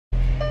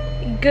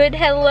Good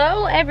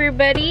hello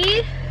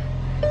everybody.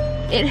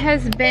 It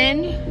has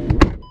been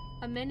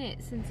a minute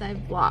since I've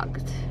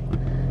vlogged.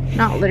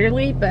 Not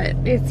literally, but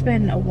it's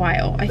been a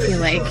while, I feel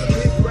like.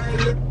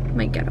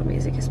 My ghetto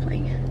music is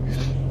playing.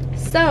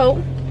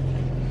 So,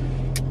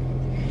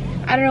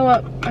 I don't know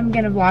what I'm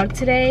gonna vlog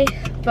today,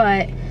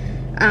 but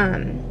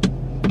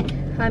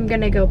I'm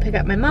gonna go pick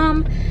up my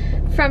mom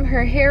from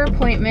her hair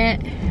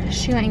appointment.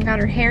 She went and got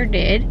her hair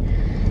did.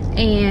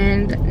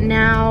 And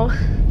now,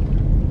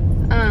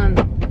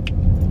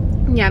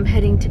 yeah, I'm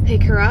heading to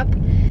pick her up.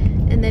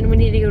 And then we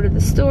need to go to the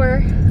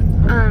store.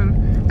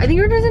 I think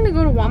we're just gonna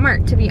go to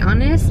Walmart, to be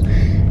honest.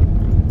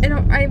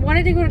 I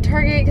wanted to go to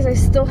Target because I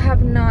still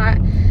have not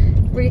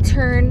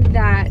returned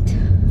that,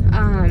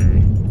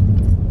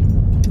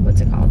 what's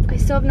it called? I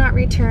still have not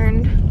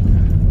returned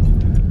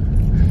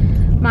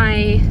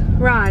my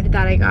rod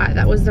that I got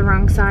that was the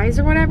wrong size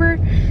or whatever.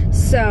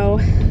 So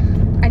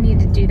I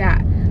need to do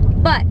that.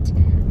 But,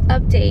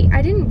 update,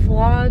 I didn't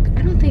vlog,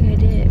 I don't think I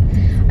did.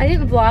 I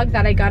didn't vlog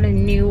that I got a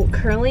new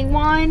curling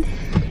wand,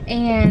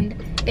 and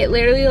it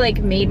literally like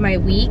made my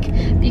week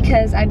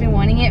because I've been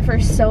wanting it for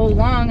so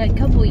long, like a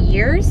couple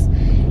years.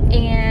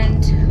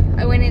 And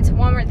I went into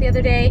Walmart the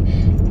other day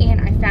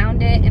and I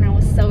found it and I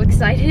was so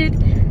excited.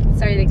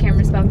 Sorry, the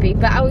camera's bumpy,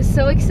 but I was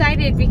so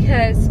excited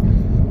because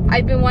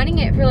I've been wanting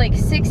it for like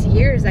 6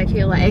 years, I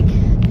feel like.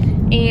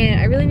 And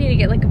I really need to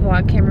get like a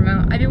vlog camera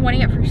mount. I've been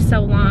wanting it for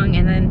so long,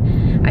 and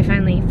then I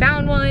finally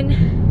found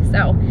one.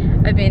 So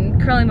I've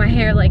been curling my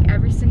hair like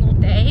every single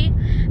day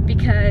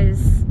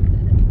because,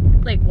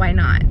 like, why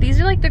not? These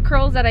are like the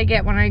curls that I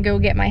get when I go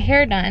get my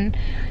hair done,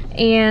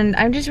 and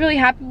I'm just really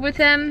happy with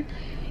them.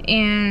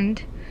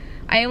 And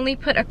I only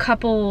put a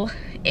couple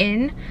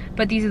in,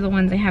 but these are the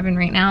ones I have in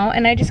right now.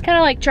 And I just kind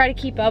of like try to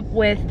keep up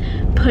with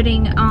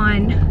putting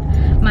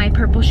on my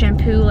purple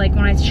shampoo. Like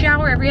when I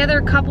shower every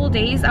other couple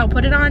days, I'll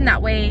put it on.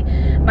 That way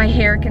my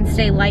hair can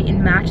stay light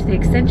and match the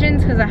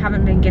extensions, because I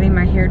haven't been getting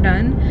my hair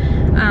done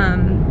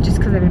just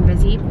because I've been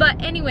busy.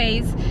 But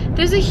anyways,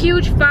 there's a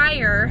huge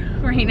fire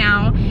right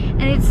now,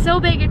 and it's so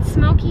big, it's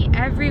smoky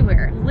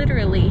everywhere,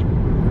 literally.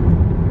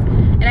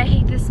 And I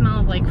hate the smell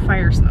of like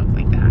fire smoke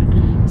like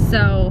that.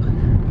 So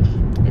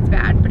it's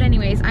bad. But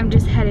anyways, I'm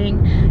just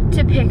heading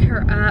to pick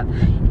her up.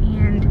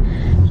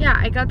 And yeah,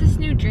 I got this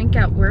new drink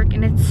at work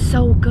and it's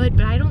so good,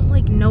 but I don't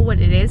like know what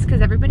it is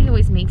because everybody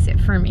always makes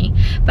it for me.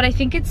 But I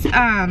think it's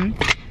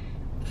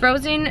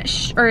frozen,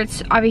 or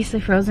it's obviously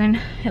frozen.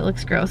 It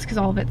looks gross because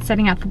all of it's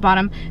sitting at the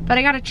bottom. But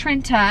I got a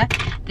Trenta.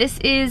 This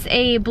is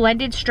a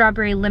blended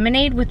strawberry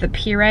lemonade with a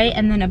puree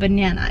and then a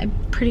banana. I'm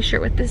pretty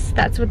sure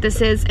that's what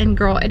this is. And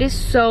girl, it is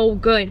so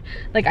good.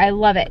 Like, I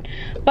love it.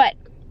 But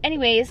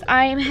anyways,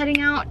 I am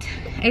heading out.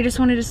 I just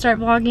wanted to start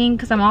vlogging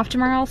because I'm off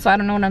tomorrow, so I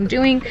don't know what I'm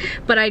doing.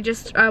 But I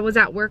just was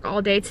at work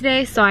all day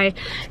today, so I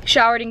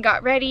showered and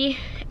got ready.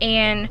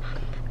 And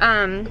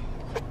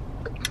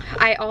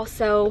I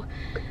also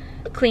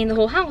cleaned the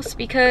whole house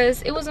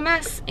because it was a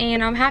mess,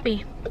 and I'm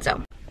happy.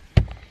 So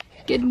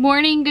good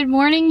morning,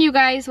 you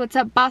guys. What's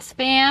up, boss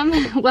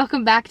fam?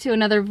 Welcome back to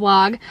another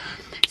vlog.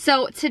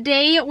 So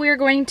today we're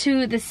going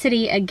to the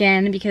city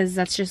again because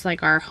that's just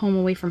like our home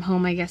away from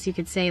home, I guess you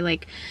could say.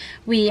 Like,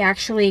 we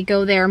actually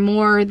go there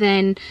more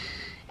than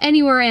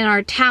anywhere in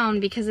our town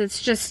because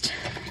it's just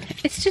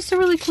a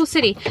really cool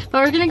city.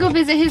 But we're gonna go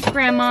visit his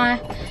grandma.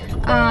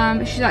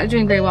 She's not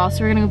doing very well,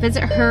 so we're gonna go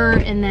visit her,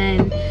 and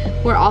then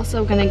we're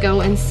also gonna go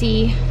and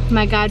see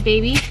my god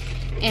baby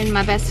and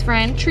my best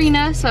friend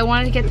Trina. So I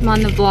wanted to get them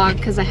on the vlog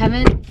because I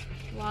haven't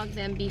vlogged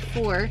them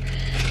before.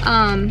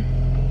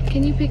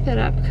 Can you pick that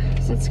up?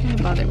 Because it's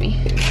gonna bother me.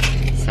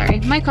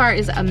 Sorry, my car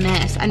is a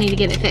mess. I need to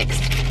get it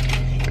fixed,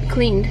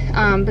 cleaned.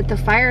 But the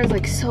fire is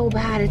like so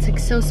bad. It's like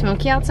so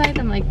smoky outside.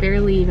 I'm like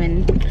barely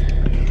even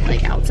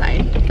like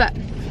outside. But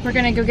we're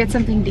gonna go get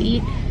something to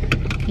eat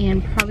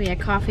and probably a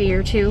coffee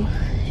or two.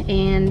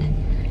 And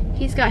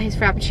he's got his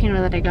Frappuccino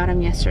that I got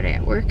him yesterday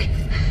at work.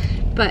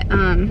 But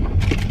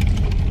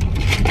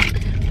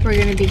we're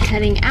gonna be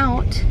heading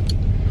out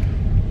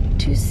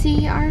to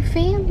see our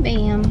fam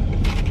bam.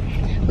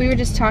 We were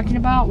just talking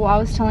about, well, I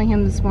was telling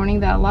him this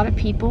morning that a lot of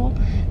people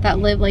that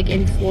live like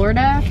in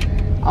Florida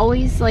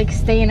always like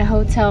stay in a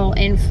hotel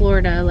in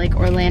Florida, like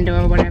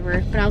Orlando or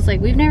whatever. But I was like,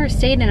 we've never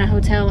stayed in a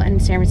hotel in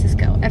San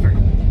Francisco ever.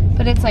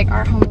 But it's like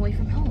our home away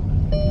from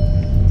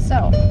home.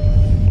 So,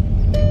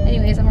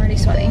 anyways, I'm already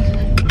sweating.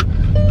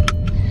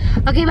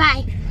 Okay,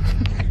 bye.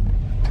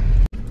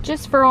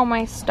 Just for all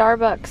my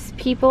Starbucks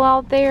people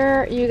out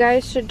there, you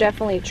guys should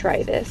definitely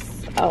try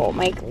this. Oh,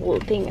 my little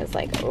thing is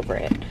like over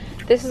it.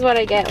 This is what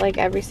I get like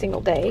every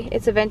single day.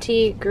 It's a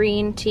venti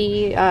green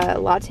tea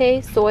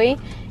latte, soy,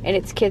 and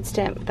it's kids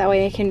temp. That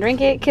way I can drink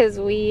it because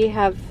we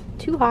have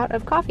too hot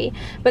of coffee.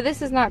 But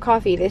this is not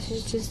coffee. This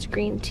is just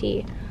green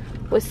tea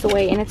with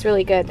soy, and it's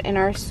really good. And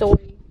our soy,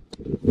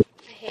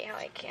 I hate how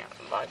I can't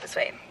vlog this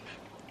way.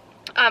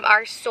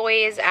 Our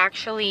soy is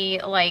actually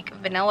like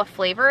vanilla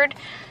flavored,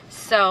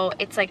 so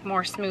it's like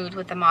more smooth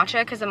with the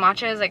matcha, because the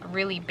matcha is like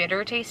really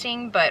bitter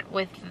tasting, but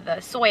with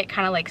the soy it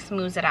kind of like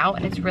smooths it out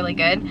and it's really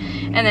good.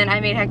 And then I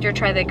made Hector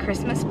try the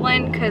Christmas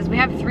blend, because we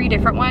have 3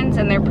 different ones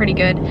and they're pretty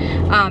good.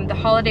 The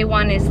holiday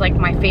one is like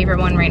my favorite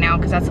one right now,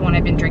 because that's the one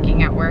I've been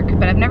drinking at work,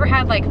 but I've never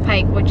had like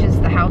Pike, which is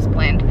the house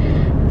blend.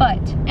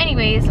 But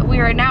anyways, we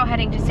are now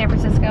heading to San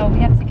Francisco. We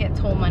have to get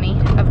toll money,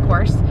 of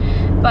course,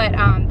 but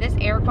this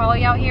air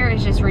quality out here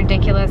is just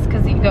ridiculous,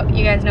 because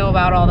you guys know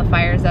about all the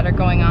fires that are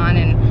going on,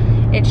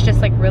 and it's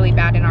just like really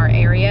bad in our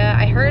area.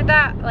 I heard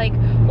that like,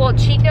 well,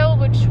 Chico,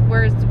 which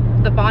was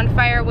the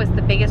bonfire, was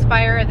the biggest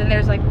fire, and then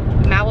there's like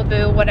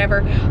Malibu,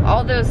 whatever,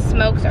 all those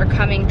smokes are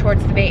coming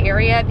towards the Bay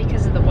Area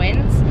because of the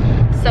winds.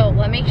 So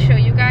let me show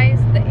you guys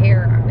the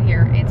air out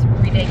here. It's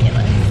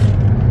ridiculous.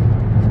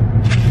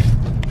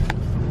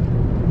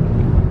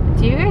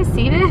 Do you guys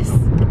see this?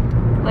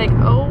 Like,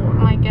 oh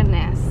my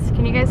goodness.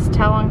 Can you guys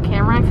tell on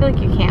camera? I feel like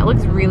you can't. It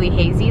looks really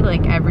hazy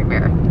like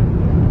everywhere.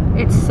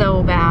 It's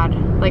so bad,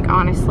 like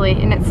honestly,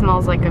 and it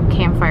smells like a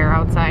campfire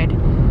outside.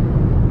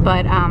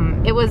 But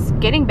it was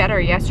getting better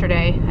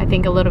yesterday, I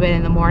think a little bit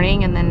in the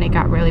morning, and then it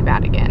got really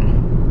bad again.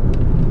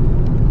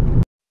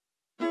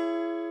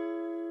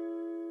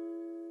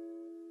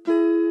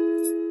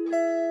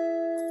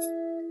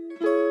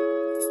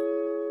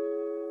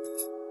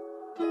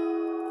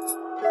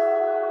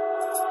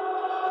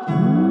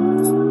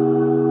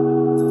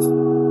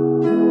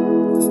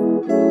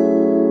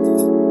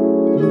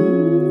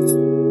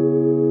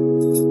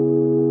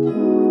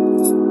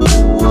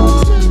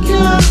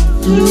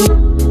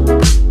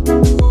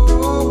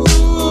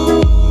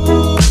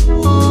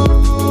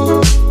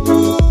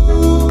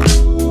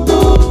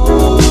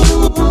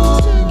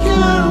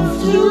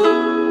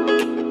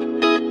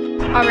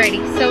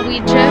 Alrighty, so we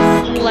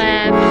just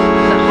left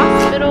the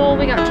hospital.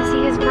 We got to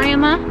see his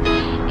grandma,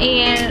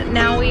 and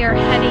now we are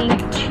heading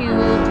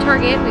to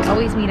Target. We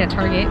always meet at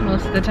Target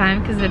most of the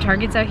time, because the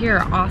Targets out here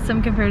are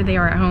awesome compared to they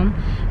are at home.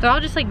 They're all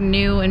just like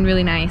new and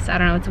really nice. I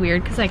don't know, it's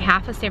weird, because like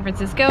half of San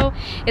Francisco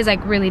is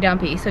like really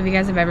dumpy. So if you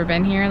guys have ever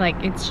been here,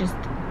 like it's just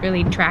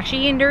really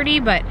trashy and dirty,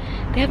 but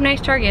they have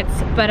nice Targets.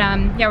 But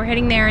yeah, we're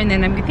heading there, and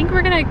then I think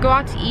we're gonna go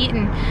out to eat,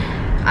 and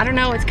I don't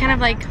know, it's kind of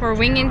like we're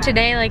winging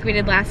today like we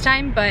did last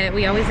time, but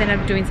we always end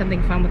up doing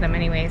something fun with them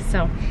anyways.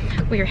 So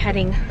we are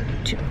heading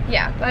to,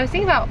 yeah, I was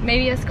thinking about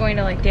maybe us going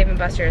to like Dave &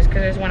 Buster's,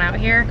 because there's one out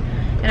here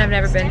and I've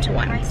never been to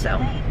one,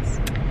 so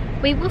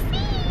we will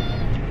see.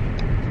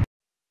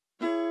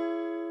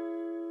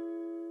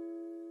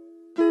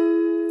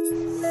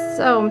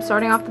 So I'm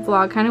starting off the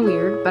vlog kind of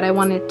weird, but I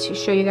wanted to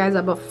show you guys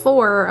a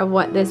before of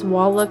what this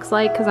wall looks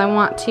like, because I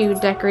want to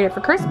decorate it for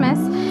Christmas.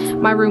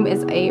 My room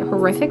is a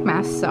horrific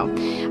mess, so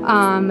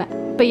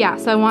but yeah,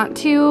 so I want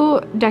to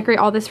decorate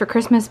all this for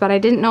Christmas, but I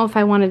didn't know if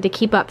I wanted to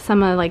keep up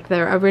some of like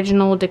the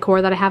original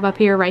decor that I have up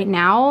here right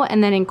now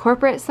and then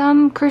incorporate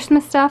some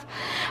Christmas stuff.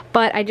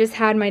 But I just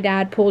had my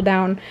dad pull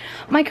down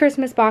my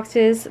Christmas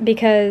boxes,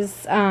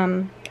 because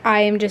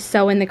I am just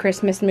so in the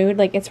Christmas mood,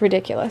 like it's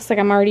ridiculous. Like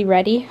I'm already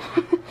ready,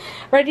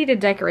 ready to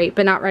decorate,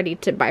 but not ready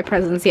to buy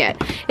presents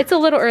yet. It's a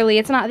little early,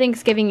 it's not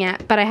Thanksgiving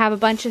yet, but I have a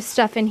bunch of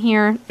stuff in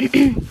here.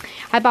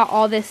 I bought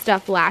all this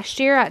stuff last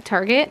year at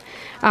Target.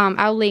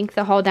 I'll link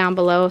the haul down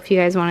below if you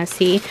guys want to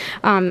see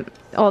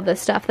all the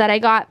stuff that I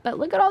got. But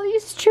look at all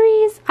these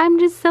trees, I'm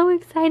just so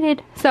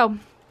excited. So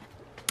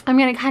I'm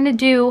gonna kind of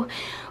do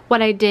what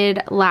I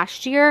did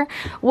last year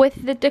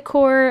with the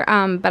decor,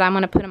 but I'm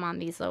gonna put them on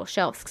these little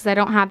shelves, because I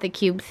don't have the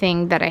cube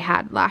thing that I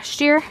had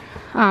last year,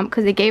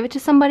 because they gave it to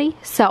somebody.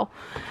 So,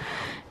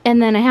 and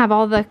then I have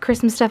all the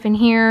Christmas stuff in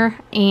here,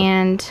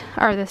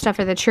 or the stuff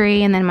for the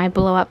tree, and then my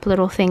blow up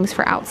little things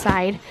for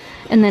outside.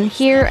 And then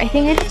here, I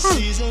think I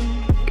just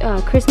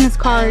have Christmas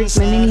cards,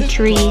 my mini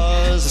tree,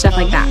 stuff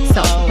like that.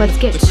 So let's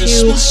get to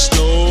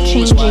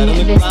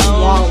changing this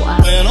wall up.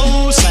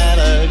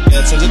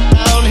 Gets into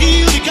town,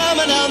 he'll be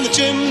coming down the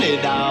chimney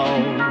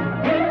down.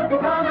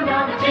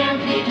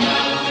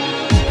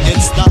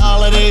 It's the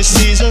holiday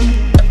season,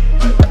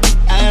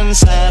 and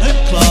Santa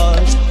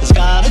Claus has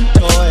got a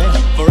toy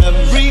for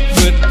every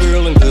good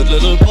girl and good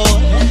little boy.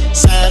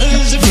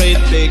 Santa's a great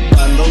big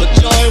bundle of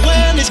joy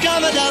when he's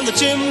coming down the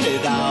chimney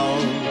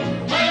down.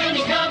 When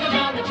he's coming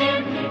down the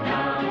chimney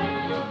down,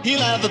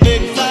 he'll have a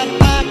big fat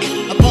pack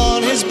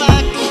upon his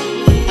back,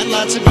 and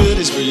lots of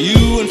goodies for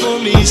you and for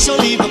me. So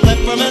leave a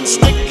peppermint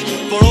stick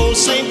for old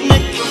Saint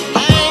Nick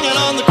hanging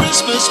on the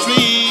Christmas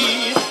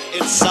tree.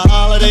 It's the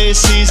holiday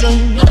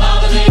season,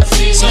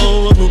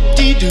 so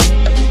whoop-dee-doo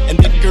and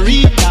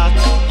dickory-dock.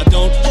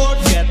 Don't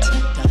forget to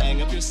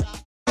hang up your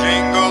sock.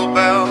 Jingle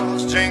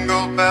bells,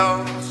 jingle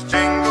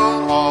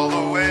all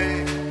the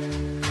way.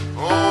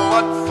 Oh,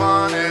 what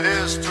fun it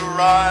is to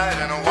ride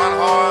in a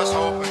one-horse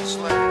open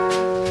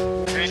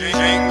sleigh.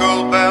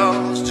 Jingle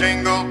bells,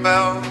 jingle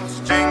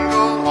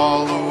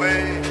all the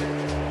way.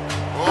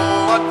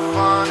 Oh, what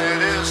fun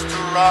it is to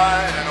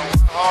ride in a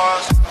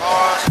horse.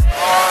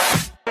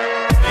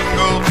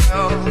 Jingle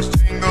bells,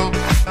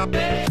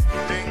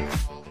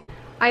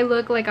 I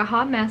look like a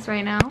hot mess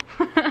right now.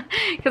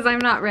 because I'm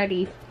not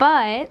ready.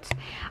 But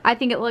I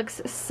think it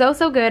looks so,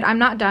 so good. I'm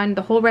not done.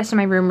 The whole rest of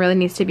my room really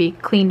needs to be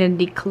cleaned and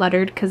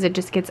decluttered because it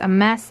just gets a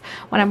mess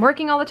when I'm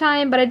working all the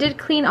time. But I did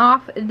clean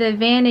off the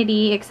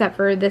vanity except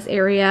for this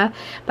area.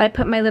 But I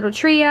put my little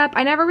tree up.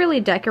 I never really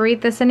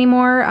decorate this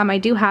anymore. I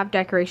do have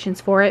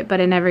decorations for it, but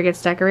it never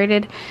gets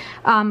decorated.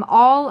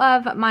 All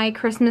of my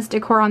Christmas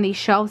decor on these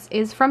shelves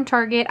is from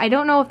Target. I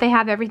don't know if they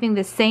have everything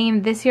the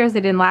same this year as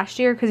they did last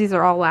year because these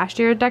are all last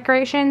year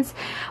decorations,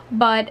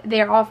 but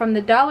they're all from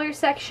the dollar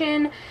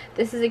section.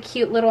 This is a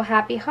cute little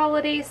happy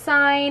holiday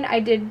sign. I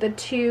did the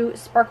 2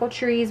 sparkle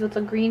trees with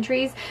the green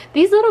trees.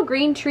 These little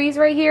green trees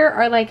right here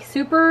are like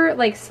super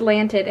like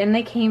slanted, and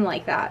they came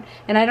like that.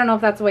 And I don't know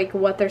if that's like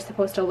what they're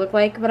supposed to look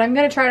like, but I'm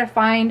gonna try to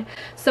find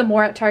some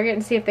more at Target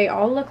and see if they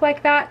all look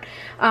like that.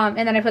 And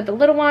then I put the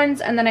little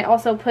ones, and then I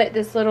also put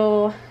this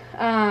little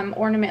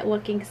ornament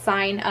looking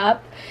sign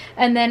up,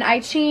 and then I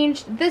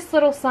changed this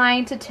little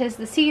sign to 'Tis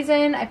the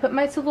Season. I put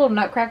my 2 little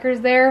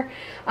nutcrackers there.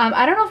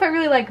 I don't know if I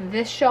really like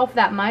this shelf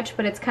that much,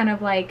 but it's kind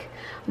of like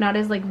not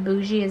as like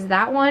bougie as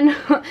that one.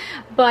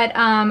 But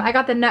I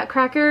got the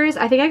nutcrackers.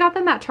 I think I got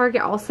them at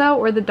Target also,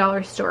 or the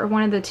dollar store,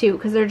 one of the 2,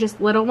 because they're just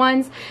little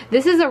ones.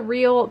 This is a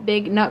real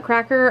big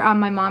nutcracker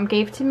my mom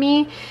gave to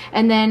me,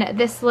 and then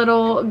this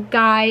little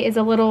guy is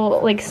a little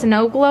like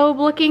snow globe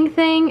looking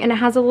thing, and it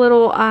has a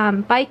little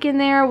bike in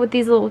there with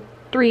these little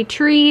 3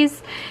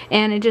 trees,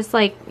 and it just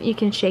like, you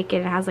can shake it,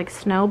 it has like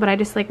snow, but I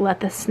just like let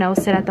the snow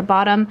sit at the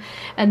bottom,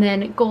 and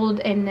then gold,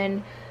 and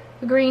then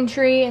the green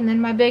tree, and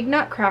then my big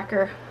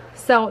nutcracker.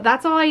 So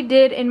that's all I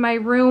did in my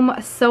room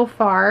so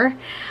far.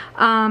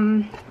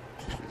 I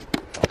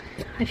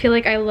feel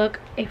like I look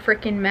a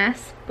freaking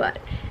mess, but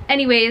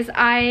anyways,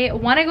 I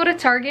want to go to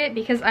Target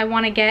because I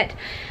want to get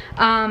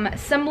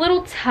some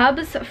little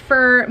tubs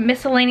for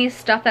miscellaneous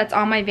stuff that's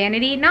on my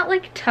vanity. Not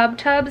like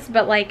tubs,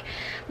 but like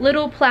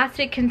little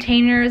plastic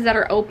containers that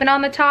are open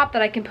on the top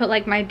that I can put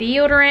like my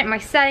deodorant, my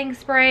setting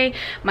spray,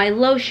 my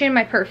lotion,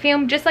 my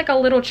perfume, just like a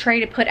little tray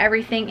to put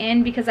everything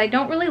in, because I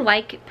don't really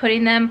like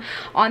putting them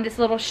on this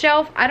little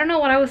shelf. I don't know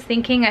what I was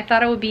thinking. I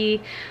thought it would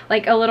be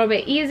like a little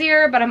bit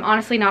easier, but I'm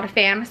honestly not a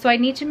fan. So I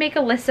need to make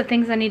a list of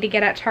things I need to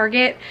get at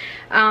Target,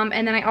 and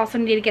then I also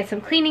need to get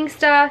some cleaning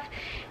stuff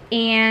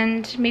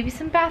and maybe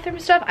some bathroom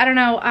stuff. I don't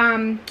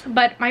know,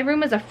 but my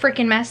room is a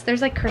freaking mess.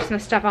 There's like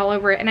Christmas stuff all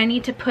over it, and I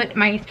need to put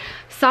my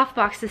soft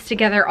boxes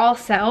together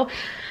also.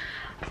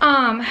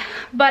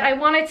 But I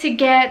wanted to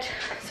get,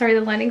 sorry,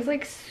 the lighting's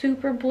like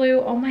super blue,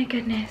 oh my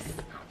goodness,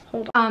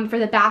 hold on, for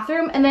the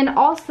bathroom. And then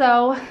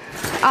also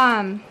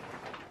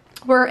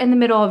we're in the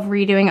middle of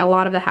redoing a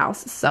lot of the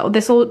house, so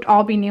this will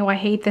all be new. I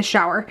hate this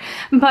shower,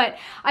 but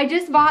I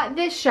just bought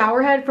this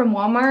shower head from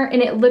Walmart,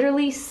 and it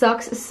literally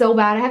sucks so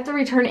bad. I have to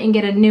return it and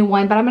get a new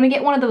one, but I'm gonna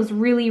get one of those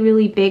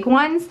really big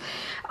ones.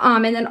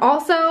 And then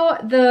also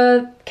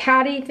the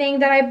caddy thing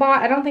that I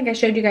bought, I don't think I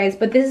showed you guys,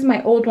 but this is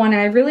my old one,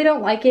 and I really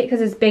don't like it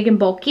because it's big and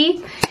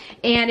bulky,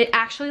 and it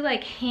actually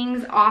like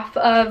hangs off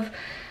of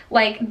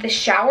like the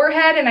shower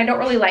head, and I don't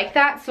really like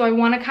that, so I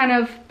want to kind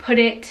of put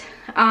it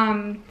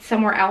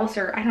somewhere else,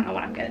 or I don't know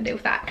what I'm gonna do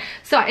with that.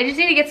 So I just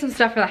need to get some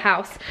stuff for the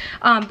house,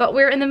 but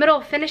we're in the middle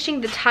of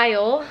finishing the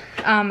tile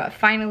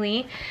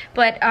finally,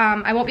 but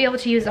I won't be able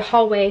to use the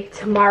hallway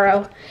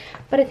tomorrow,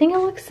 but I think it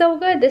looks so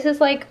good. This is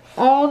like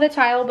all the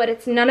tile, but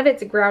it's none of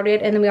it's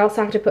grouted, and then we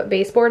also have to put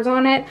baseboards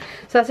on it.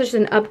 So that's just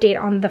an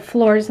update on the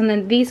floors. And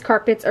then these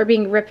carpets are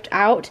being ripped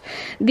out.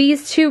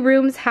 These 2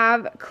 rooms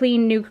have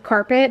clean new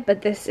carpet,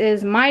 but this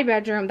is my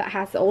bedroom that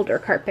has the older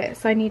carpet,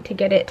 so I need to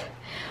get it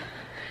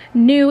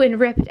new and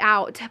ripped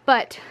out.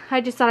 But I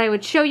just thought I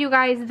would show you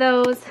guys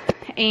those,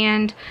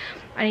 and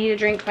I need to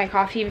drink my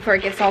coffee before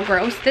it gets all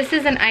gross. This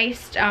is an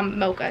iced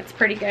mocha. It's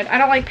pretty good. I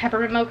don't like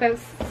peppermint mochas,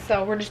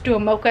 so we're just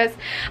doing mochas.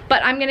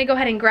 But I'm gonna go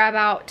ahead and grab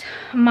out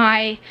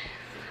my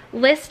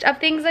list of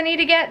things I need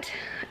to get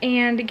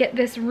and get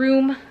this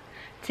room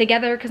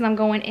together, because I'm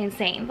going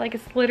insane. Like,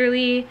 it's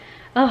literally,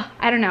 oh,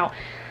 I don't know.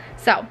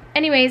 So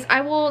anyways,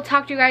 I will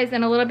talk to you guys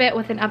in a little bit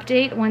with an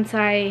update once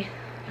I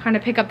kind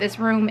of pick up this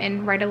room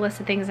and write a list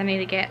of things I need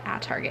to get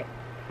at Target.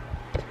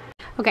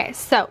 Okay,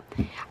 so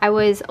I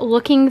was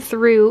looking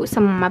through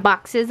some of my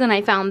boxes, and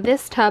I found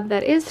this tub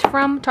that is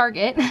from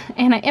Target,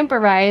 and I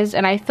improvised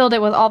and I filled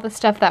it with all the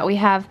stuff that we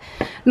have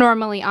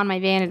normally on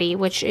my vanity,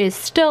 which is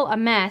still a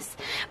mess,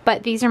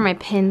 but these are my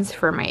pins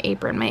for my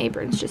apron. My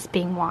apron's just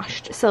being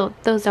washed, so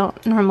those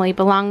don't normally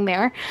belong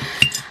there.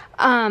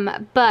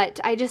 But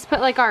I just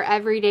put like our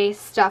everyday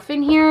stuff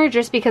in here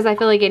just because I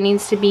feel like it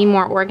needs to be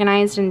more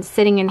organized and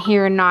sitting in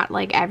here and not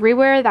like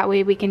everywhere. That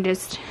way we can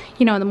just,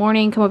 you know, in the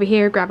morning come over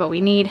here, grab what we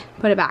need,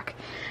 put it back.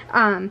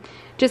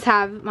 Just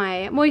have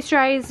my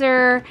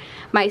moisturizer,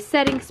 my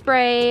setting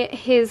spray,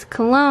 his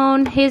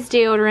cologne, his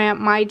deodorant,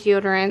 my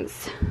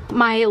deodorants,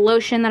 my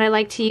lotion that I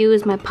like to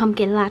use, my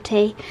pumpkin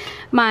latte,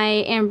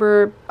 my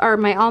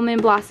my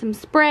almond blossom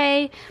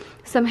spray,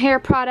 some hair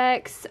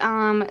products,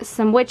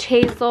 some witch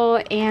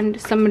hazel, and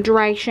some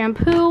dry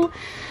shampoo.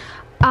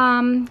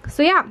 So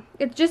yeah,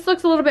 it just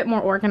looks a little bit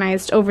more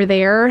organized over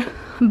there,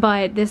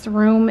 but this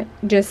room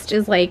just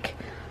is like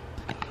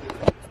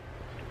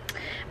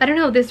I don't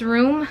know, this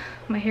room,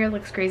 my hair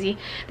looks crazy.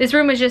 This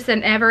room is just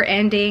an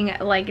ever-ending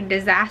like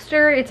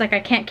disaster. It's like I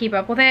can't keep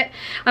up with it.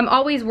 I'm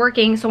always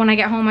working, so when I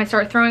get home I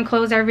start throwing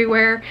clothes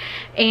everywhere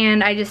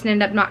and I just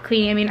end up not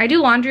cleaning. I mean, I do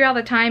laundry all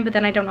the time, but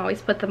then I don't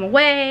always put them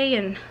away,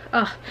 and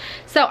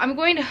so I'm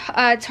going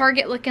to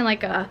Target looking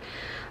like a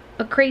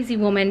crazy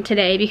woman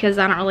today because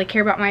I don't really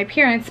care about my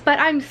appearance. But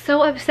I'm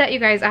so upset, you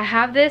guys. I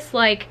have this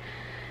like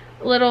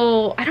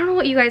little, I don't know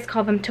what you guys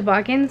call them,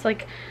 toboggans,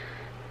 like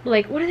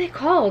what are they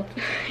called?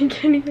 I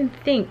can't even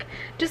think.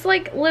 Just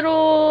like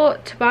little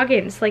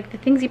toboggans, like the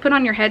things you put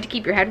on your head to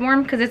keep your head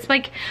warm, because it's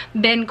like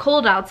been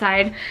cold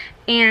outside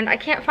and I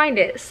can't find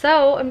it,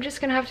 so I'm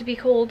just gonna have to be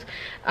cold.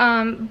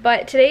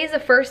 But today is the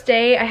first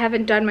day I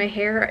haven't done my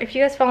hair. If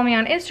you guys follow me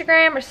on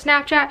Instagram or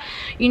Snapchat,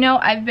 you know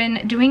I've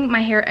been doing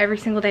my hair every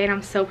single day and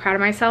I'm so proud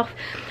of myself.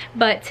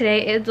 But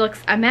today it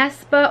looks a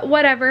mess, but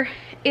whatever,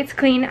 it's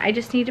clean. I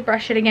just need to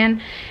brush it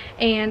again.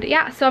 And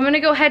yeah, so I'm gonna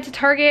go ahead to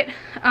Target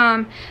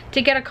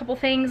to get a couple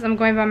things. I'm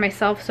going by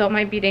myself, so it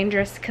might be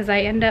dangerous because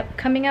I end up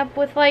coming up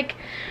with like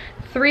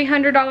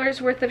 $300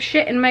 worth of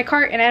shit in my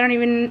cart and I don't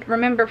even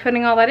remember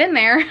putting all that in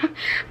there.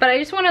 But I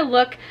just want to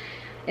look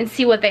and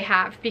see what they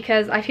have,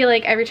 because I feel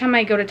like every time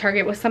I go to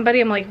Target with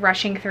somebody I'm like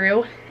rushing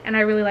through, and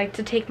I really like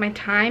to take my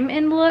time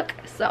and look.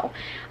 So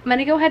I'm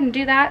gonna go ahead and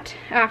do that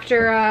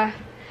after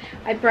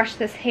I brush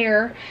this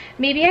hair.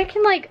 Maybe I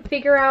can like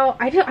figure out,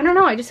 I don't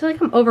know, I just feel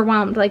like I'm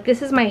overwhelmed. Like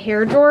this is my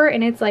hair drawer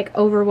and it's like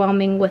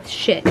overwhelming with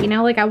shit, you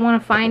know, like I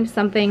want to find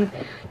something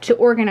to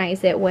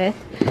organize it with.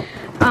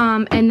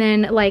 And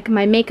then like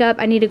my makeup,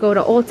 I need to go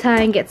to Ulta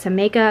and get some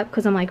makeup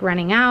because I'm like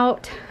running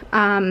out.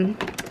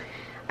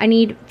 I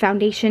need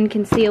foundation,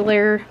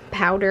 concealer,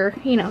 powder,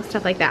 you know,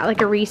 stuff like that,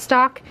 like a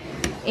restock.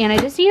 And I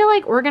just need to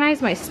like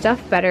organize my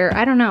stuff better.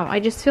 I don't know, I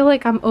just feel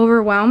like I'm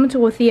overwhelmed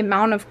with the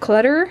amount of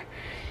clutter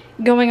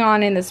going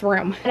on in this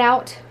room. Get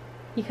out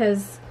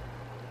because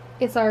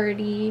it's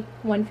already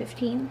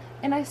 1:15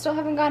 and I still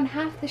haven't gotten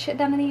half the shit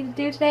done I need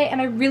to do today,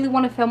 and I really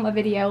want to film a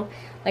video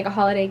like a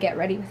holiday get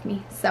ready with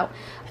me. So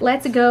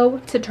let's go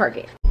to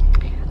Target.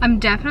 I'm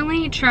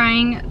definitely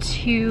trying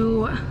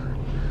to,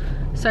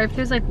 sorry if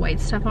there's like white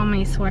stuff on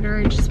my sweater,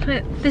 I just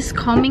put this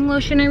calming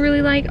lotion I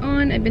really like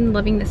on. I've been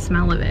loving the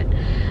smell of it,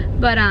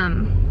 but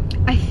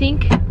I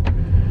think,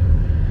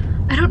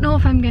 I don't know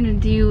if I'm gonna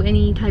do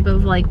any type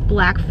of like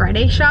Black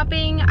Friday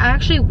shopping. I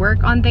actually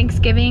work on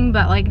Thanksgiving,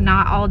 but like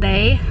not all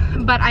day.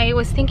 But I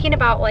was thinking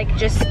about like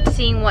just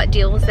seeing what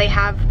deals they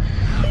have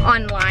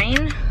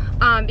online,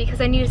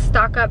 because I need to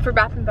stock up for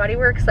Bath & Body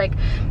Works, like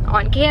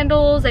on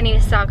candles. I need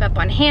to stock up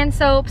on hand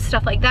soap,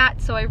 stuff like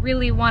that. So I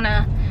really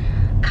wanna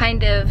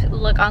kind of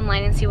look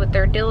online and see what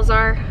their deals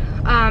are.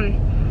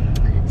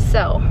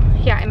 So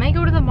yeah, I might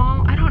go to the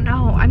mall. I don't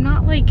know. I'm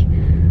not like,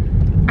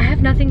 I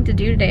have nothing to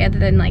do today other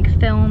than like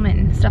film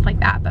and stuff like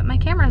that, but my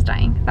camera's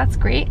dying. That's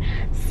great.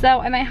 So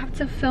I might have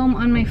to film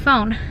on my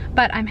phone,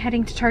 but I'm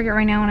heading to Target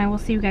right now and I will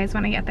see you guys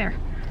when I get there.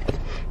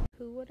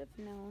 Who would have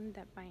known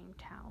that buying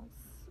towels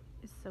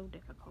is so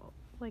difficult?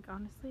 Like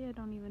honestly, I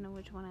don't even know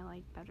which one I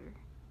like better.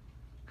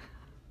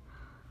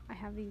 I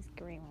have these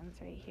gray ones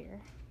right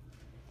here.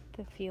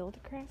 The Field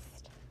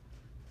Crest.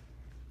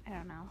 I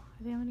don't know.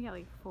 I think I'm gonna get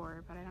like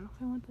 4, but I don't know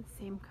if I want the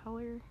same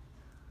color.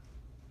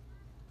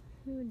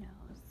 Who knows?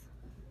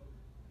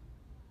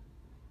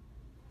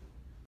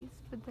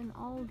 But then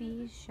all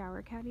these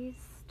shower caddies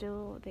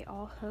still, they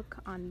all hook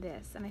on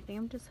this, and I think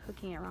I'm just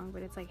hooking it wrong,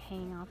 but it's like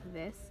hanging off of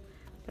this,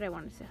 but I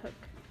wanted to hook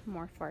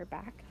more far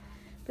back.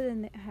 But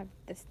then they have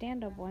the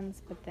stand-up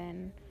ones, but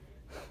then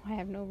I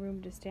have no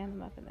room to stand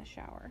them up in the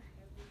shower,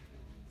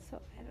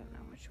 so I don't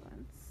know which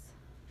ones.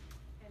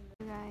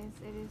 Guys,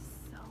 it is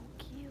so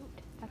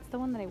cute. That's the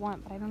one that I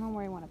want, but I don't know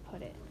where I want to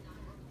put it.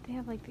 They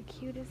have like the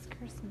cutest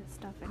Christmas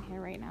stuff in here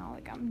right now.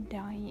 Like I'm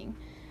dying.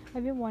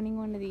 I've been wanting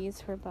one of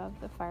these for above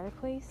the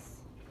fireplace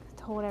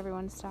to hold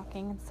everyone's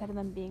stocking instead of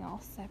them being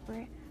all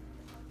separate.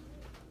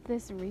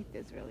 This wreath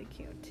is really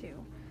cute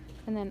too.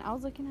 And then I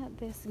was looking at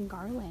this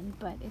garland,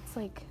 but it's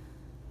like,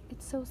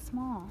 it's so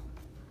small.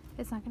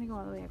 It's not going to go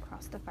all the way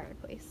across the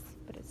fireplace,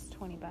 but it's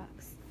 20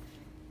 bucks.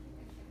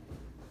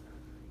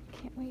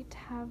 Can't wait to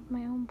have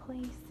my own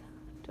place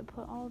to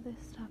put all this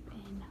stuff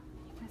in.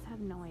 You guys have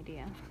no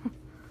idea.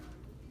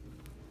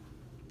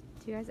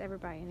 Do you guys ever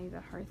buy any of the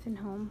Hearth and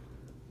Home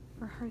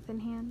or Hearth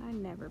and Hand? I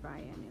never buy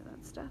any of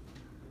that stuff.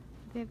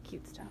 They have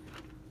cute stuff.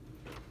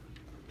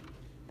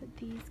 But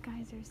these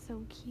guys are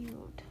so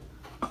cute.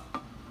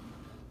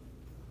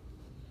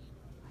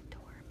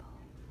 Adorable.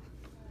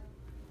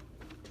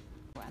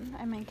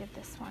 I might get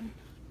this one.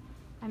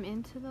 I'm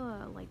into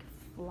the like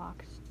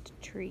flocked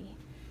tree.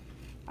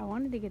 I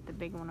wanted to get the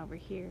big one over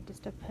here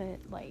just to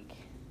put like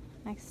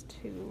next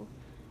to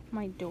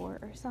my door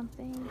or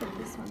something, but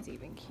this one's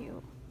even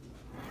cute.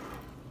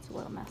 It's a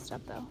little messed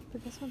up though,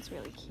 but this one's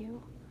really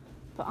cute.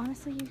 But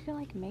honestly, you can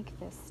like make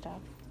this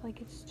stuff. Like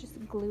it's just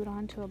glued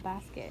onto a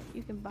basket.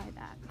 You can buy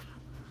that.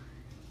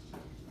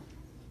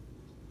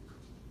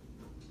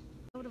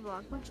 Load of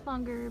vlog much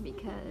longer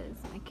because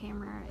my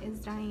camera is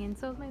dying and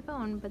so is my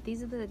phone, but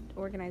these are the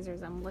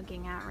organizers I'm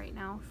looking at right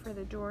now for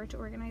the drawer to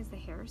organize the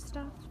hair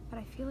stuff, but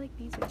I feel like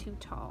these are too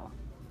tall.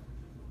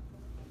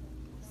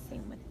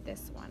 Same with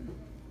this one.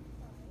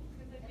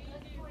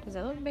 Does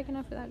it look big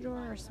enough for that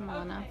drawer or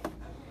small enough?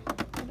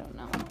 I don't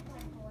know.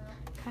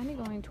 Kind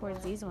of going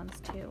towards these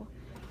ones too.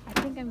 I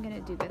think I'm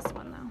gonna do this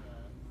one though.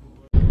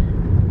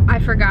 I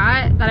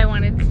forgot that I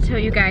wanted to tell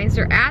you guys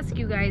or ask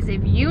you guys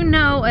if you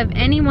know of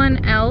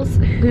anyone else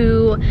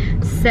who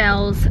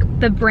sells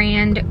the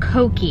brand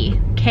Kokie,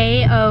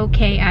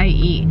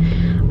 K-O-K-I-E.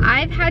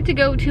 I've had to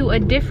go to a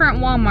different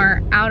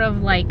Walmart out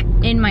of like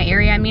in my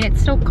area. I mean,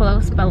 it's still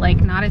close, but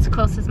like not as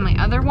close as my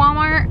other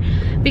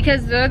Walmart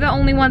because they're the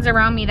only ones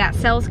around me that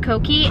sells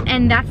Kokie,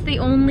 and that's the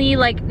only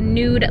like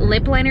nude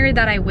lip liner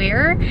that I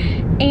wear.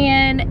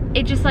 And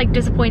it just like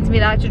disappoints me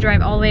that I have to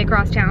drive all the way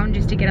across town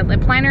just to get a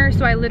lip liner.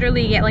 So I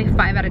literally get like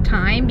 5 at a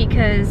time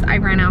because I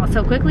ran out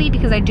so quickly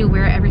because I do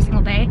wear it every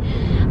single day.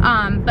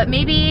 But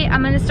maybe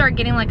I'm gonna start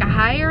getting like a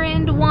higher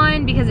end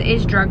one because it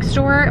is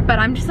drugstore, but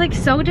I'm just like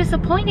so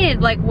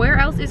disappointed. Like, where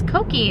else is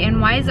Kokie and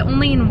why is it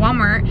only in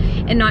Walmart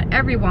and not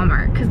every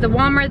Walmart? Because the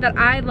Walmart that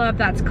I love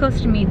that's close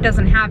to me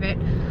doesn't have it.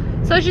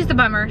 So it's just a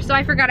bummer. So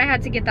I forgot I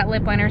had to get that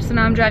lip liner, so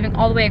now I'm driving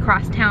all the way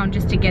across town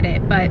just to get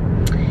it, but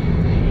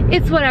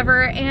it's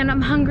whatever. And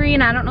I'm hungry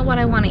and I don't know what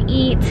I want to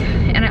eat,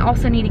 and I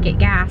also need to get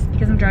gas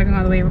because I'm driving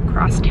all the way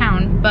across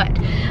town. But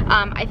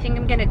I think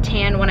I'm gonna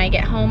tan when I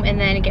get home and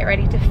then get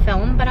ready to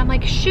film. But I'm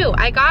like, shoot,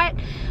 I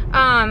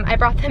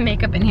brought the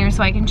makeup in here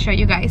so I can show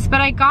you guys, but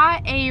I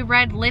got a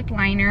red lip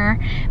liner,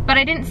 but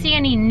I didn't see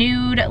any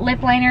nude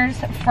lip liners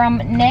from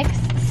NYX,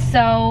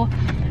 so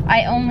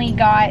I only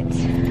got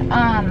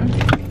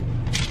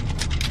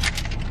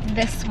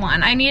this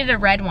one. I needed a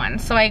red one,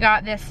 so I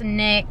got this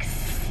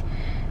NYX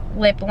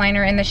lip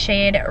liner in the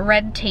shade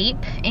Red Tape,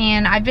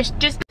 and I've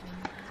just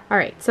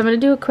alright, so I'm gonna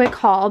do a quick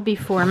haul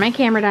before my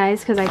camera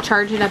dies because I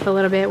charged it up a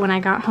little bit when I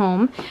got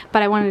home,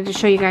 but I wanted to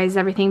show you guys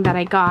everything that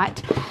I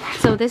got.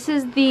 So this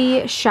is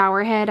the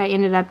shower head I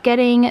ended up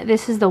getting.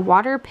 This is the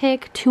Water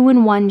Pick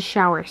 2-in-1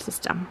 shower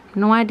system.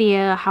 No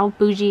idea how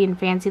bougie and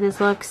fancy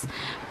this looks,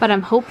 but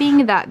I'm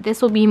hoping that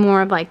this will be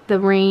more of like the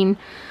rain,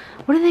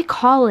 what do they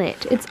call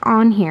it? It's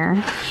on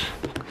here.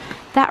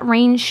 That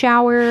rain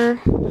shower,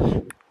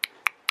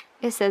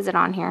 it says it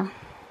on here.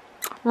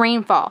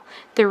 Rainfall.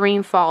 The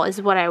rainfall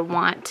is what I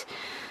want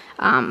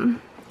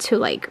to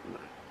like,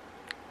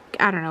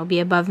 I don't know, be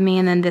above me.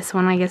 And then this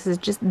one I guess is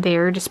just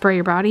there to spray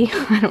your body.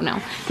 I don't know.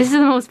 This is the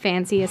most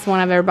fanciest one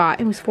I've ever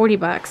bought. It was 40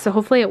 bucks, so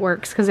hopefully it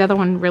works because the other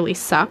one really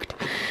sucked.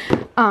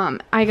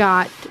 I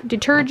got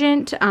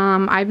detergent.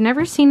 I've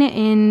never seen it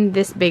in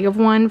this big of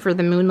one for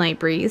the Moonlight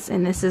Breeze,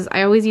 and this is,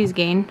 I always use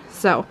Gain,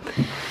 so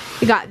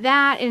we got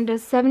that, and it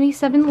does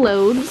 77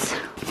 loads.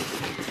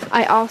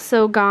 I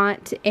also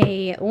got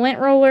a lint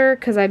roller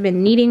because I've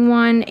been needing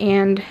one,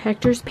 and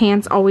Hector's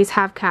pants always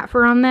have cat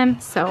fur on them,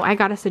 so I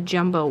got us a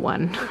jumbo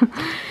one.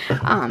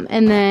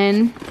 And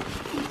then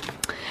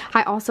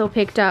I also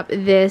picked up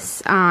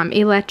this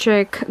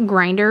electric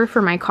grinder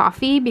for my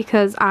coffee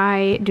because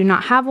I do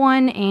not have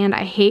one, and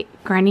I hate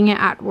grinding it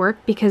at work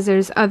because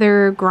there's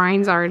other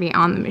grinds already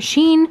on the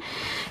machine.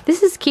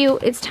 This is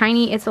cute. It's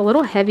tiny. It's a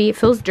little heavy. It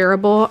feels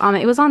durable.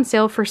 It was on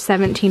sale for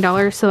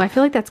 $17, so I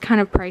feel like that's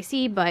kind of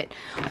pricey, but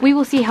we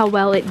will see how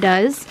well it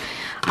does.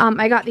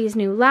 I got these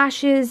new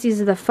lashes. These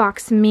are the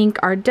Fox Mink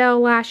Ardell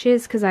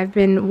lashes because I've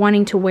been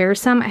wanting to wear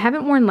some. I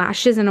haven't worn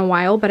lashes in a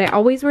while, but I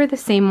always wear the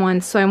same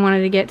ones, so I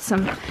wanted to get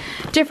some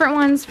different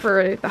ones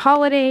for the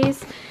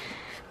holidays.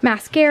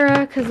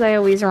 Mascara because I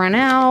always run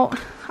out.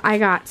 I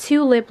got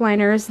 2 lip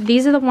liners.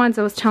 These are the ones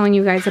I was telling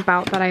you guys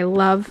about that I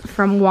love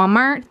from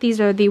Walmart.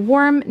 These are the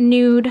Warm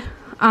Nude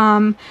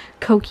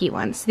Kokie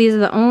ones. These are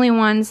the only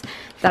ones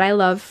that I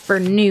love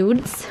for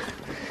nudes.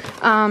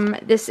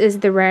 This is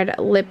the red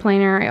lip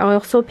liner. I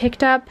also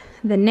picked up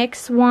the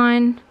NYX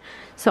one,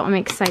 so I'm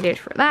excited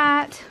for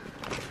that.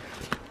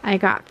 I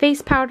got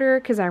face powder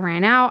because I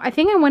ran out. I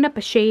think I went up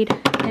a shade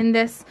in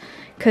this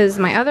because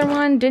my other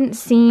one didn't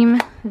seem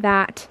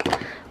that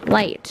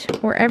light.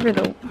 Where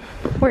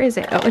is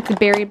it? Oh, it's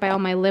buried by all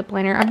my lip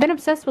liner. I've been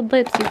obsessed with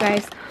lips, you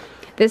guys.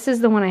 This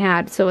is the one I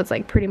had, so it's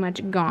like pretty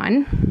much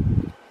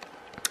gone.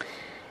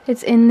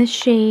 It's in the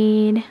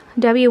shade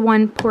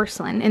W1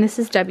 Porcelain, and this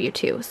is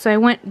W2. So I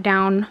went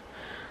down,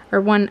 or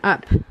one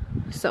up,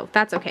 so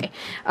that's okay.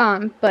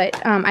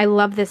 I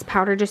love this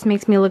powder. Just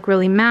makes me look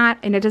really matte,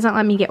 and it doesn't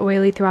let me get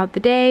oily throughout the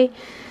day.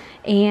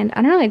 And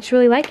I don't know, I just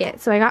really like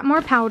it. So I got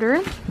more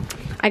powder.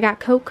 I got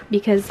Coke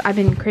because I've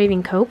been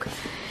craving Coke.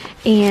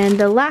 And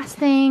the last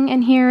thing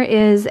in here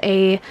is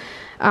a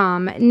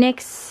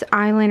NYX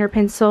eyeliner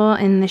pencil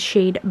in the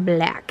shade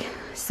Black.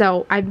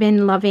 So I've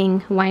been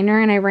loving liner,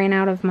 and I ran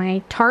out of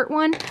my Tarte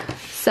one,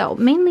 so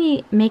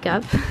mainly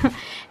makeup.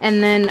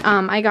 And then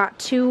I got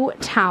 2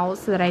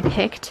 towels that I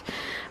picked.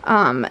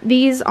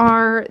 These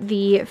are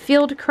the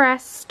Field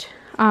Crest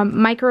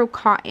micro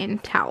cotton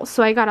towels.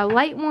 So I got a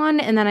light one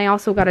and then I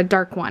also got a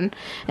dark one,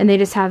 and they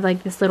just have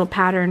like this little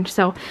pattern.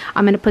 So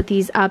I'm gonna put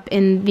these up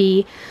in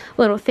the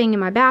little thing in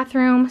my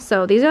bathroom.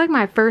 So these are like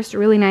my first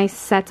really nice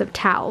sets of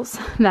towels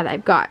that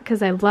I've got,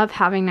 because I love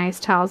having nice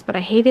towels, but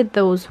I hated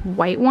those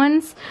white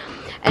ones.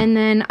 And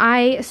then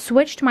I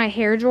switched my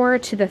hair drawer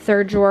to the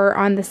third drawer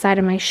on the side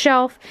of my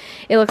shelf.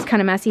 It looks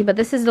kind of messy, but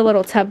this is the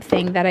little tub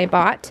thing that I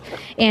bought.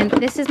 And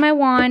this is my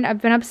wand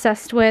I've been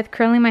obsessed with,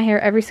 curling my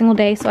hair every single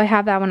day. So I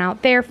have that one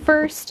out there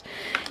first.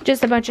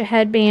 Just a bunch of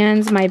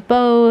headbands, my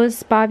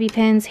bows, bobby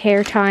pins,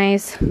 hair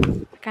ties.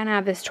 I kind of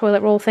have this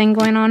toilet roll thing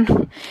going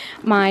on.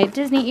 My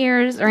Disney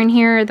ears are in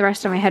here, the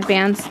rest of my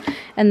headbands,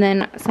 and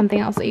then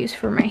something else I use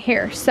for my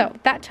hair. So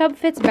that tub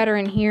fits better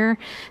in here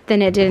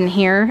than it did in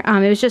here.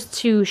 It was just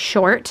too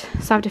short,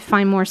 so I have to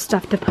find more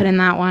stuff to put in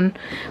that one.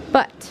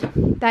 But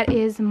that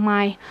is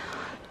my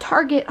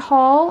Target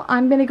haul.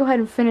 I'm gonna go ahead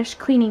and finish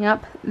cleaning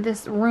up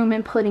this room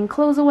and putting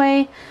clothes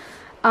away.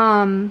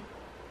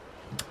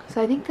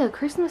 So I think the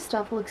Christmas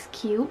stuff looks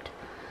cute.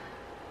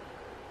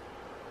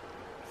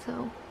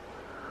 So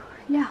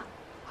yeah,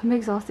 I'm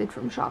exhausted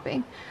from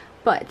shopping,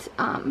 but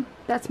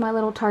that's my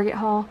little Target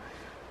haul.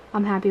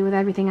 I'm happy with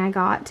everything I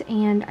got,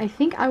 and I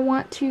think I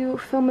want to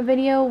film a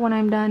video when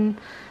I'm done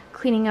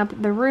cleaning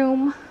up the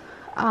room.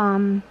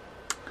 So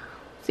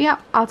yeah,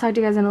 I'll talk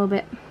to you guys in a little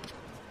bit.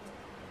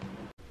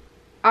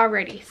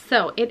 Alrighty,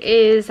 so it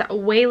is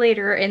way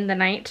later in the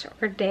night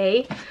or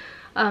day.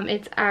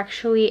 It's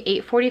actually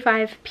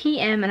 8:45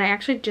 p.m. and I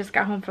actually just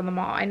got home from the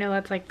mall. I know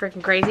that's like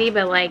freaking crazy,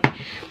 but like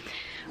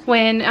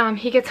when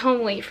he gets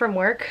home late from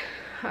work,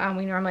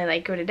 we normally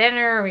like go to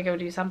dinner or we go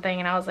do something,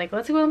 and I was like,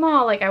 let's go to the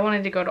mall. Like I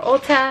wanted to go to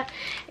Ulta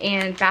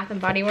and Bath and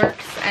Body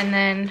Works, and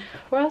then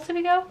where else did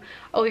we go?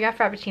 Oh, we got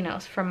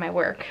Frappuccinos from my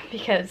work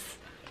because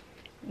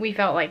we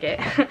felt like it.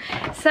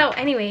 So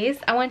anyways,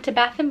 I went to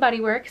Bath and Body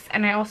Works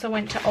and I also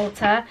went to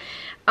Ulta.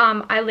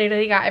 I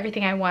literally got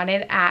everything I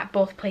wanted at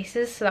both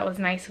places, so that was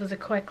nice. It was a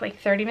quick like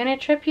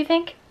 30-minute trip, you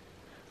think?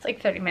 It's like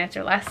 30 minutes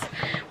or less,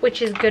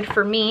 which is good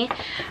for me.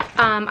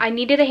 I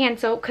needed a hand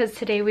soap because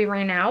today we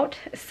ran out,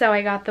 so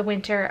I got the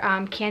winter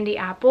candy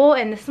apple,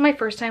 and this is my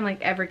first time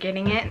like ever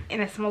getting it, and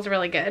it smells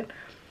really good.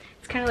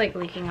 It's kind of like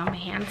leaking on my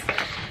hands.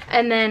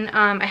 And then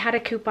I had a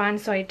coupon,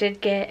 so I did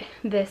get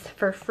this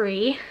for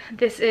free.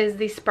 This is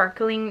the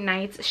Sparkling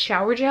Nights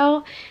shower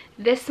gel.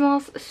 This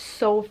smells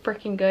so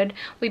freaking good.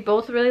 We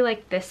both really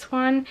like this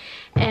one,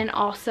 and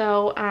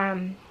also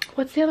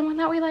what's the other one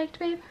that we liked,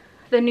 babe?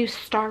 The new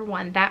Star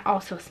one. That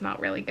also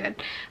smelled really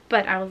good,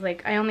 but I was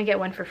like, I only get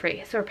one for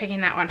free, so we're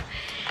picking that one.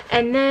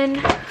 And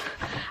then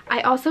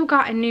I also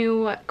got a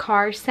new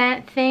car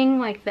scent thing,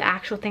 like the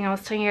actual thing I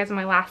was telling you guys in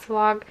my last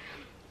vlog,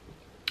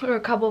 or a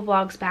couple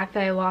vlogs back,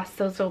 that I lost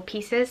those little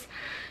pieces.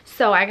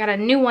 So I got a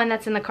new one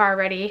that's in the car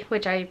already,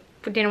 which I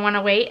didn't want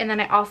to wait. And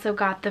then I also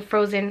got the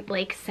Frozen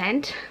Lake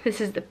scent.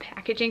 This is the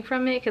packaging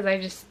from it because I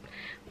just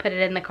put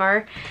it in the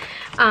car,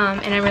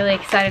 and I'm really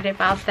excited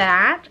about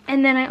that.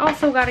 And then I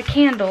also got a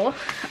candle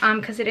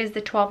because it is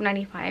the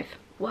 $12.95.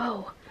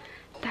 Whoa,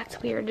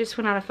 that's weird, just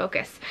went out of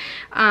focus.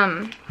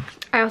 I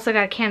also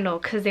got a candle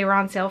because they were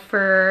on sale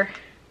for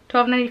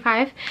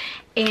 $12.95,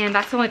 and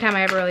that's the only time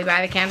I ever really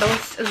buy the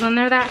candles, is when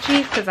they're that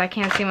cheap, because I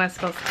can't see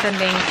myself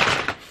spending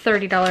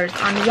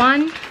 $30 on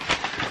one.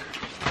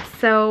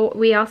 So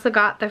we also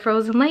got the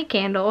Frozen Lake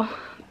candle,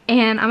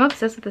 and I'm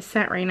obsessed with the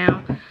scent right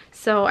now.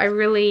 So I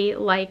really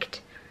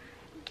liked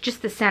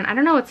just the scent. I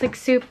don't know, it's like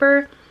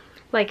super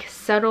like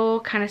subtle,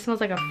 kind of smells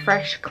like a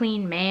fresh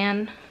clean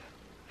man.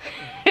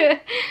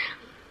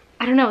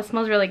 I don't know, it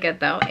smells really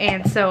good though.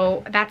 And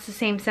so that's the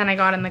same scent I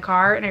got in the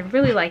car, and I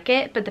really like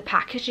it, but the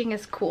packaging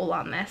is cool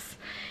on this.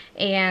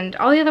 And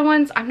all the other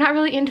ones, I'm not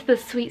really into the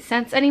sweet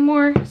scents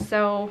anymore,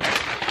 so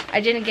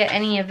I didn't get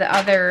any of the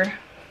other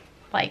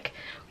like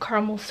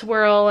caramel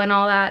swirl and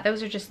all that.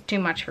 Those are just too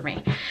much for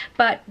me.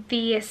 But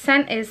the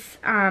scent is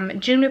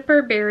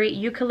juniper, berry,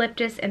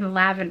 eucalyptus, and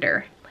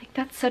lavender. Like,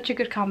 that's such a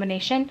good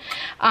combination.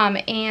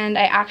 And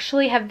I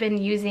actually have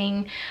been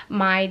using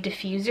my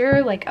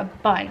diffuser like a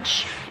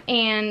bunch.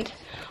 And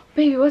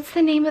baby, what's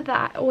the name of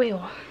that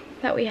oil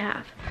that we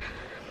have?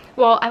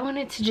 Well, I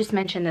wanted to just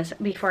mention this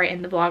before I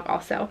end the vlog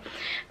also.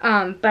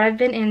 But I've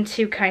been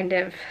into kind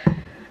of,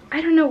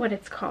 I don't know what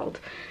it's called,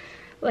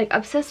 like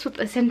obsessed with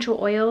essential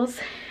oils,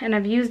 and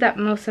I've used up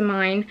most of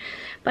mine,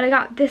 but I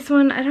got this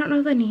one, I don't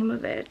know the name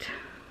of it,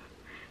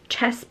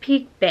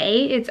 Chesapeake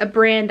Bay. It's a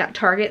brand that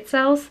Target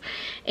sells,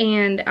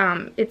 and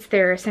it's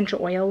their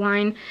essential oil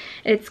line.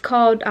 It's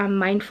called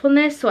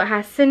Mindfulness, so it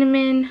has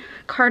cinnamon,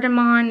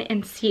 cardamom,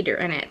 and cedar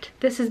in it.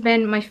 This has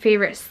been my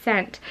favorite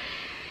scent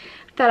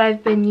that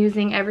I've been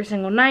using every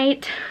single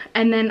night.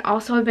 And then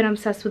also I've been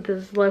obsessed with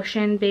this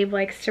lotion. Babe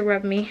likes to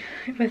rub me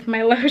with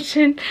my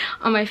lotion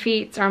on my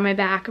feet or on my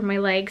back or my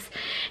legs.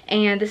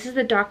 And this is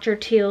the Dr.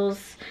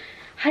 Teal's,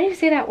 how do you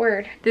say that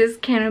word? This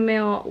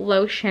chamomile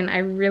lotion I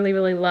really,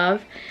 really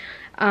love.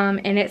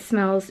 And it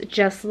smells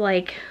just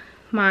like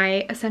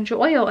my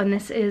essential oil, and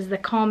this is the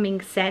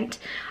calming scent.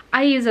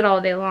 I use it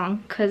all day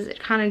long because it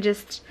kind of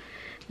just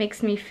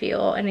makes me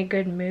feel in a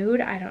good mood.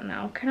 I don't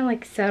know, kind of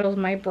like settles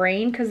my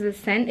brain because the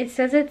scent, it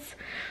says it's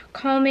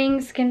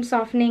calming, skin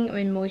softening,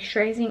 and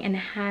moisturizing, and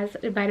has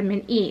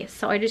vitamin E.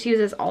 So I just use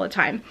this all the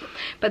time.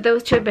 But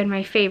those two have been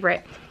my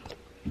favorite.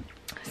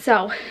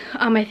 So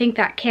I think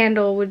that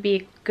candle would be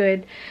a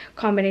good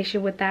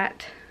combination with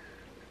that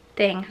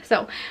thing.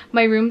 So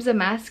my room's a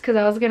mess because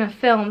I was gonna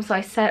film, so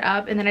I set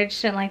up and then I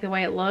just didn't like the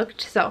way it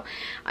looked, so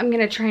I'm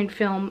gonna try and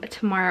film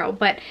tomorrow.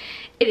 But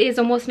it is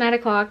almost 9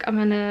 o'clock. I'm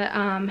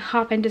gonna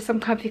hop into some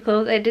comfy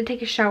clothes. I did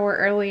take a shower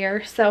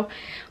earlier, so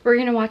we're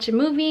gonna watch a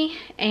movie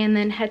and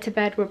then head to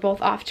bed. We're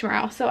both off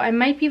tomorrow, so I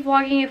might be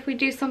vlogging if we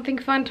do something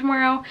fun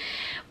tomorrow,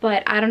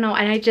 but I don't know.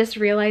 And I just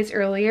realized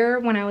earlier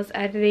when I was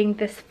editing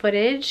this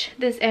footage,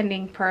 this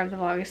ending part of the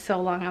vlog is so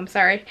long, I'm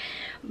sorry,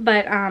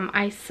 but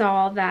I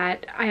saw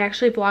that I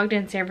actually vlogged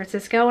in San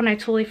Francisco and I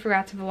totally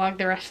forgot to vlog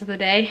the rest of the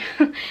day.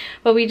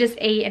 But we just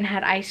ate and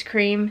had ice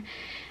cream,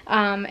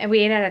 and we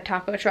ate at a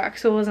taco truck,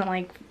 so it wasn't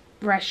like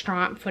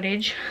restaurant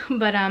footage.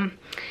 But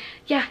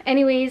yeah,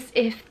 anyways,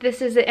 if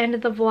this is the end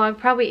of the vlog,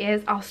 probably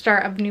is, I'll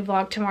start a new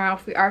vlog tomorrow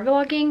if we are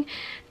vlogging.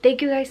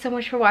 Thank you guys so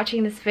much for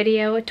watching this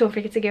video. Don't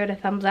forget to give it a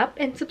thumbs up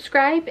and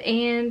subscribe,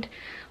 and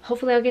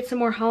hopefully I'll get some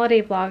more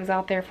holiday vlogs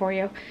out there for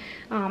you,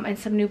 and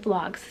some new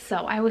vlogs. So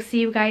I will see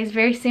you guys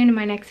very soon in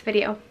my next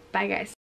video. Bye guys.